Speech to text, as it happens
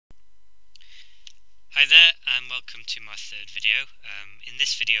Hi there and welcome to my third video. In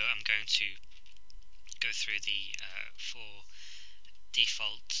this video I'm going to go through the four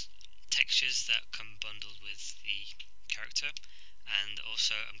default textures that come bundled with the character, and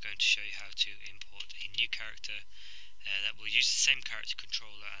also I'm going to show you how to import a new character that will use the same character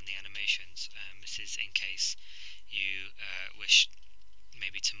controller and the animations. This is in case you wish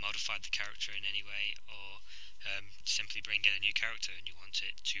maybe to modify the character in any way, or simply bring in a new character and you want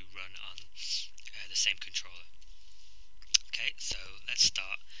it to run on the same controller. Okay, so let's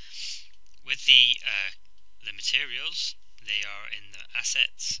start with the materials. They are in the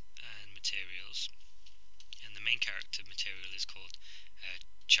assets and materials, and the main character material is called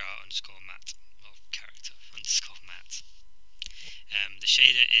char underscore mat, or character underscore mat. The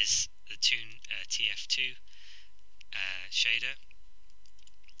shader is the Toon TF2 shader.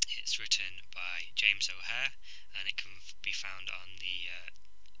 It's written by James O'Hare, and it can be found on the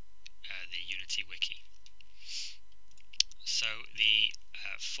Unity wiki. So the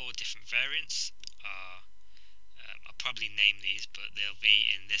four different variants are, I'll probably name these, but they'll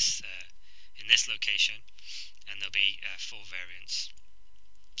be in this location, and there'll be four variants,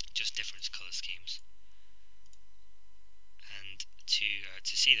 just different color schemes. And to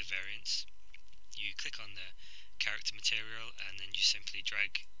see the variants, you click on the character material, and then you simply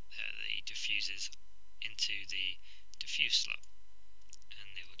drag the diffusers into the diffuse slot,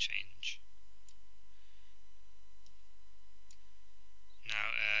 and they will change.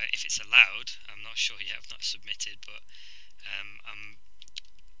 Now, if it's allowed, I'm not sure yet, I've not submitted, but I'm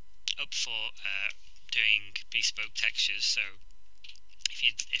up for doing bespoke textures. So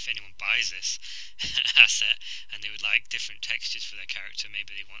if anyone buys this asset and they would like different textures for their character,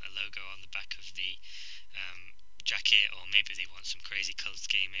 maybe they want a logo on the back of the jacket, or maybe they want some crazy colour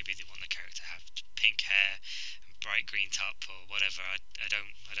scheme, maybe they want the character to have pink hair and bright green top or whatever. I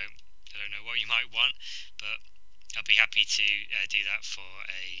don't know what you might want, but I'll be happy to do that for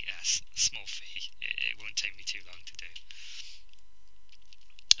a small fee. It won't take me too long to do.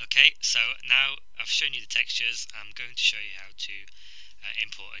 Okay, so now I've shown you the textures. I'm going to show you how to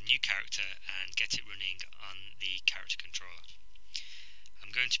import a new character and get it running on the character controller.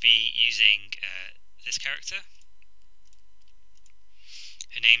 I'm going to be using this character.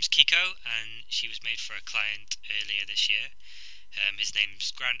 Her name's Kiko, and she was made for a client earlier this year. His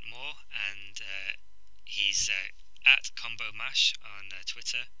name's Grant Moore, and he's at Combo Mash on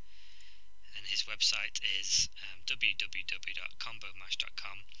Twitter, and his website is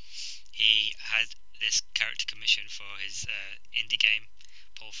www.combomash.com. He had this character commission for his indie game,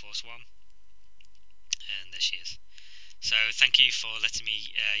 Pole Force 1, and there she is. So thank you for letting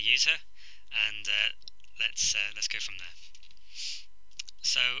me use her, and let's go from there.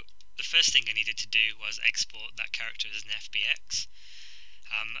 So the first thing I needed to do was export that character as an FBX.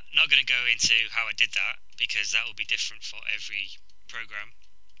 I'm not going to go into how I did that, because that will be different for every program.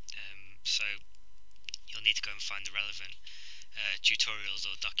 So you'll need to go and find the relevant tutorials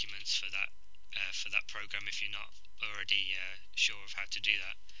or documents for that program if you're not already sure of how to do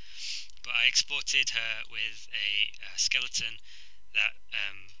that. But I exported her with a skeleton that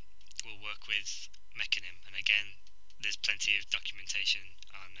will work with Mechanim, and again, there's plenty of documentation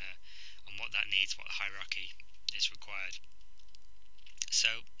on what that needs, what hierarchy is required.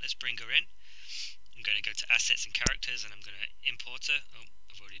 So let's bring her in. I'm going to go to Assets and Characters, and I'm going to import her. Oh,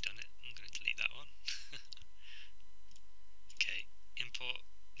 I've already done it. I'm going to delete that one. Okay, import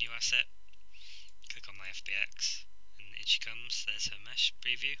new asset. Click on my FBX, and in she comes. There's her mesh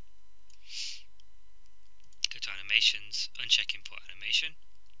preview. Go to Animations, uncheck Import Animation.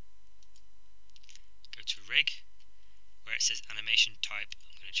 Go to Rig. Where it says Animation Type,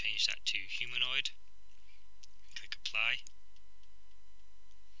 I'm going to change that to Humanoid. Click Apply.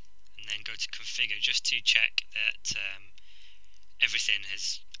 And then go to Configure, just to check that everything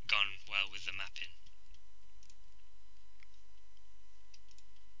has gone well with the mapping.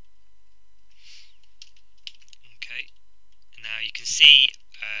 Okay, now you can see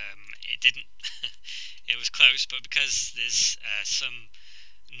it didn't. It was close, but because there's some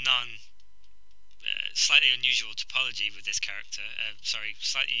slightly unusual topology with this character,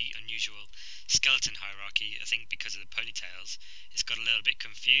 slightly unusual skeleton hierarchy, I think because of the ponytails, it's got a little bit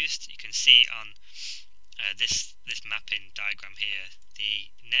confused. You can see on this mapping diagram here, the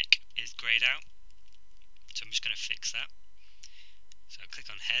neck is greyed out, so I'm just going to fix that. So I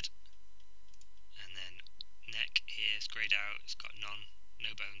click on head, and then neck here is greyed out, it's got no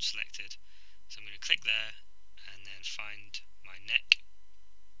bones selected, so I'm going to click there and then find my neck,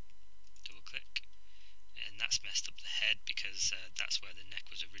 double click, and that's messed up the head because that's where the neck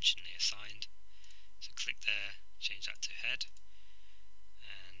was originally assigned. So click there, change that to head,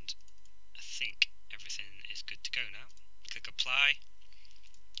 and I think everything apply,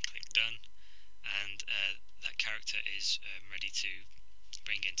 click done, and that character is ready to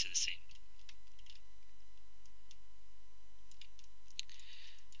bring into the scene.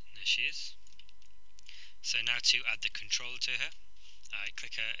 And there she is. So now to add the controller to her, I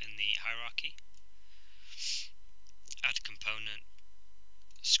click her in the hierarchy, add component,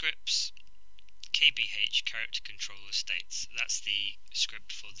 scripts, KBH character controller states. That's the script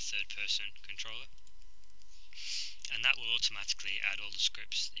for the third person controller, and that will automatically add all the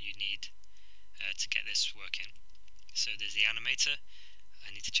scripts that you need to get this working. So there's the animator,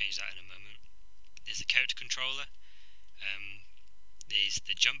 I need to change that in a moment. There's the character controller, there's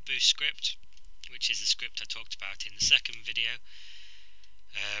the jump boost script, which is the script I talked about in the second video.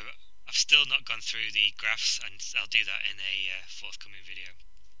 I've still not gone through the graphs, and I'll do that in a forthcoming video.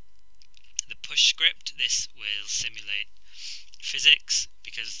 The push script, this will simulate physics,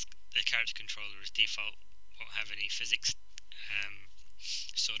 because the character controller as default won't have any physics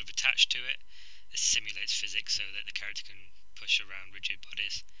sort of attached to it. This simulates physics so that the character can push around rigid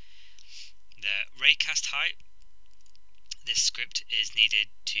bodies. The raycast height, this script is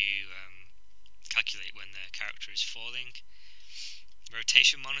needed to calculate when the character is falling.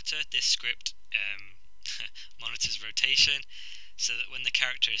 Rotation monitor, this script monitors rotation so that when the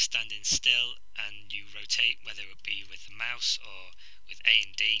character is standing still and you rotate, whether it be with the mouse or with A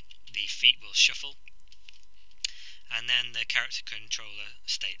and D, the feet will shuffle. And then the character controller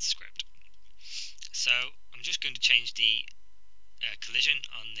state script. So I'm just going to change the collision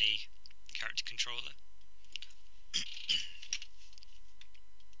on the character controller.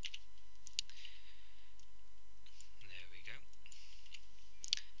 There we go.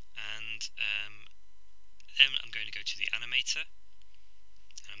 And then I'm going to go to the animator,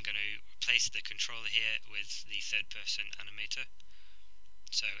 and I'm going to replace the controller here with the third person animator.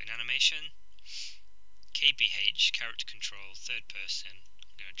 So in animation, KBH character control third person,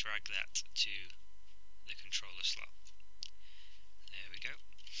 I'm going to drag that to the controller slot. There we go.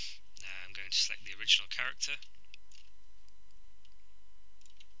 Now I'm going to select the original character,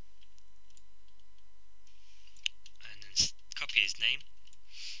 and then copy his name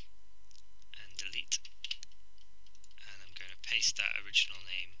and delete, and I'm going to paste that original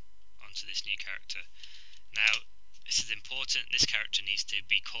name onto this new character. Now this is important, this character needs to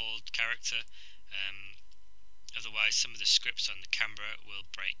be called character, otherwise some of the scripts on the camera will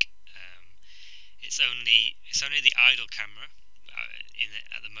break. It's only the idle camera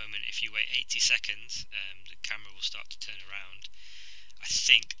at the moment. If you wait 80 seconds, the camera will start to turn around. I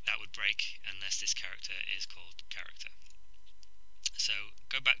think that would break unless this character is called character. So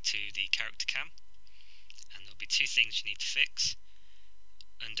go back to the character cam, and there'll be two things you need to fix.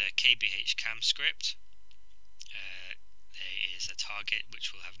 Under KBH cam script, there is a target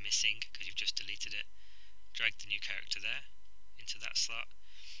which will have missing because you've just deleted it. Drag the new character there into that slot,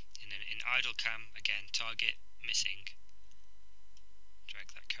 and then in idle cam again, target missing,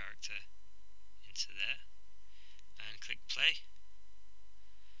 drag that character into there and click play,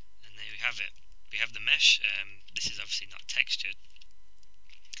 and there we have it. We have the mesh. This is obviously not textured,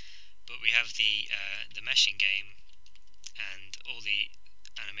 but we have the meshing game, and all the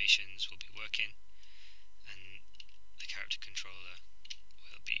animations will be working, and the character controller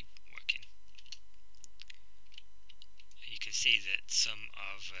will be working. You can see that some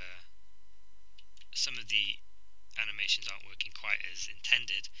of the animations aren't working quite as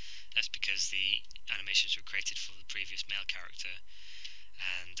intended. That's because the animations were created for the previous male character,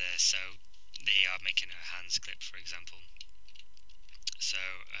 and so they are making her hands clip, for example. So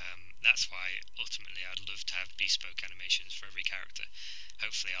that's why ultimately I'd love to have bespoke animations for every character.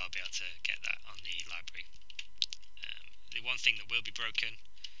 Hopefully I'll be able to get that on the library. The one thing that will be broken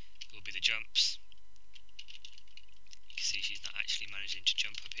will be the jumps. You can see she's not actually managing to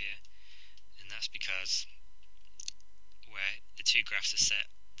jump up here, and that's because where the two graphs are set,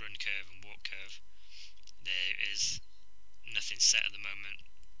 run curve and walk curve, there is nothing set at the moment,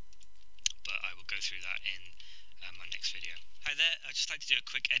 but I will go through that in my next video. Hi there, I'd just like to do a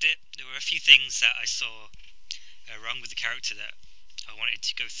quick edit. There were a few things that I saw wrong with the character that I wanted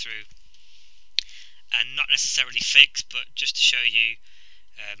to go through and not necessarily fix, but just to show you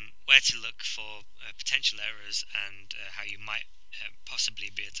where to look for potential errors and how you might possibly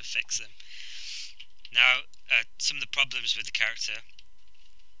be able to fix them. Now, some of the problems with the character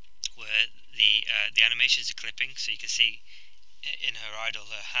were the animations are clipping, so you can see in her idle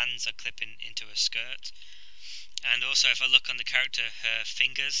her hands are clipping into her skirt, and also if I look on the character, her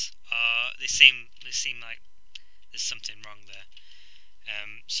fingers are they seem like there's something wrong there.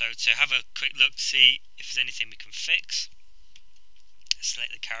 So to have a quick look to see if there's anything we can fix,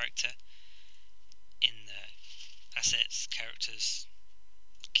 select the character in the assets, characters,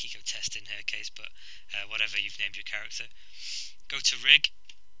 Kiko test in her case, but whatever you've named your character. Go to rig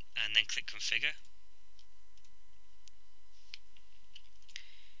and then click configure.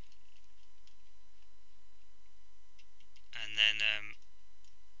 And then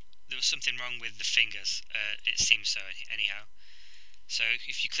there was something wrong with the fingers, it seems so anyhow. So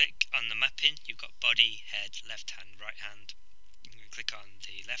if you click on the mapping, you've got body, head, left hand, right hand. I'm going to click on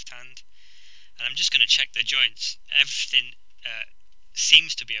the left hand, and I'm just going to check the joints. Everything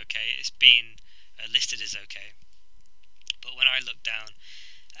seems to be okay. It's been listed as okay, but when I look down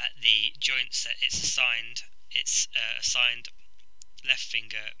at the joints that it's assigned left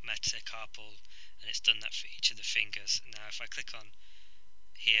finger metacarpal, and it's done that for each of the fingers. Now if I click on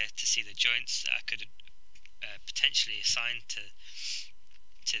here to see the joints that I could potentially assign to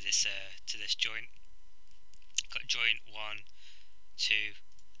this joint, I've got joint 1, 2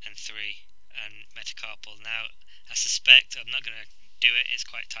 and 3 and metacarpal. Now I suspect, I'm not going to do it, it's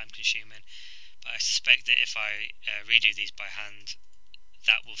quite time consuming, but I suspect that if I redo these by hand,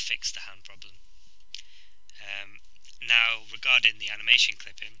 that will fix the hand problem. Now regarding the animation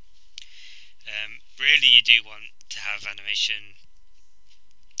clipping, really you do want to have animation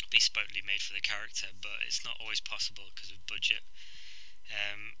bespokely made for the character, but it's not always possible because of budget.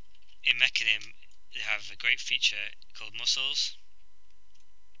 In Mechanim they have a great feature called muscles.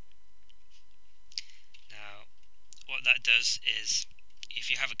 Now what that does is, if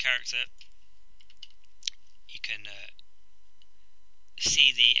you have a character, you can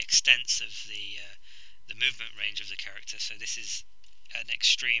see the extents of the movement range of the character. So this is an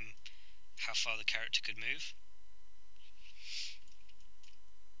extreme how far the character could move,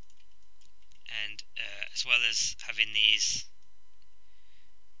 and as well as having these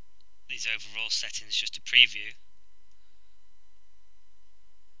overall settings just to preview,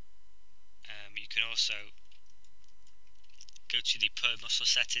 you can also go to the per muscle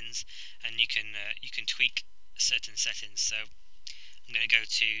settings, and you can tweak certain settings. So I'm going to go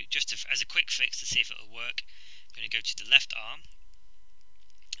to, just as a quick fix to see if it will work, I'm going to go to the left arm.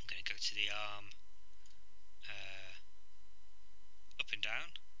 I'm going to go to the arm up and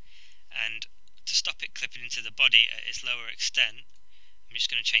down, and to stop it clipping into the body at its lower extent, I'm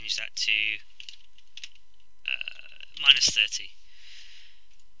just going to change that to -30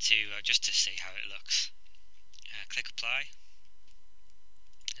 to just to see how it looks. Click apply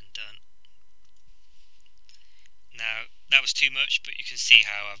and done. Now that was too much, but you can see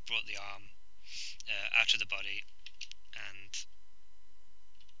how I've brought the arm out of the body, and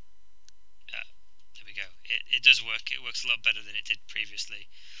there we go. It does work. It works a lot better than it did previously.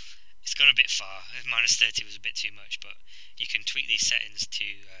 It's gone a bit far. -30 was a bit too much, but you can tweak these settings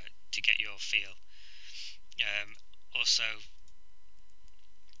to get your feel. Also,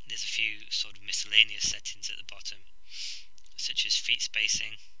 there's a few sort of miscellaneous settings at the bottom, such as feet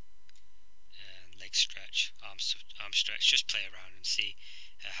spacing, leg stretch, arm stretch. Just play around and see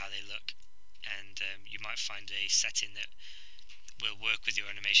how they look, and you might find a setting that will work with your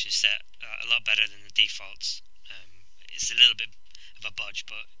animation set a lot better than the defaults. It's a little bit of a budge,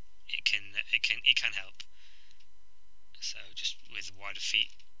 but it can help. So just with wider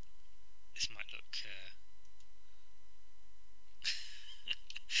feet, this might look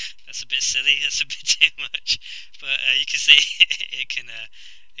that's a bit silly. That's a bit too much, but you can see it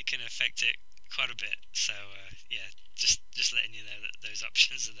can affect it quite a bit. So yeah, just letting you know that those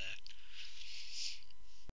options are there.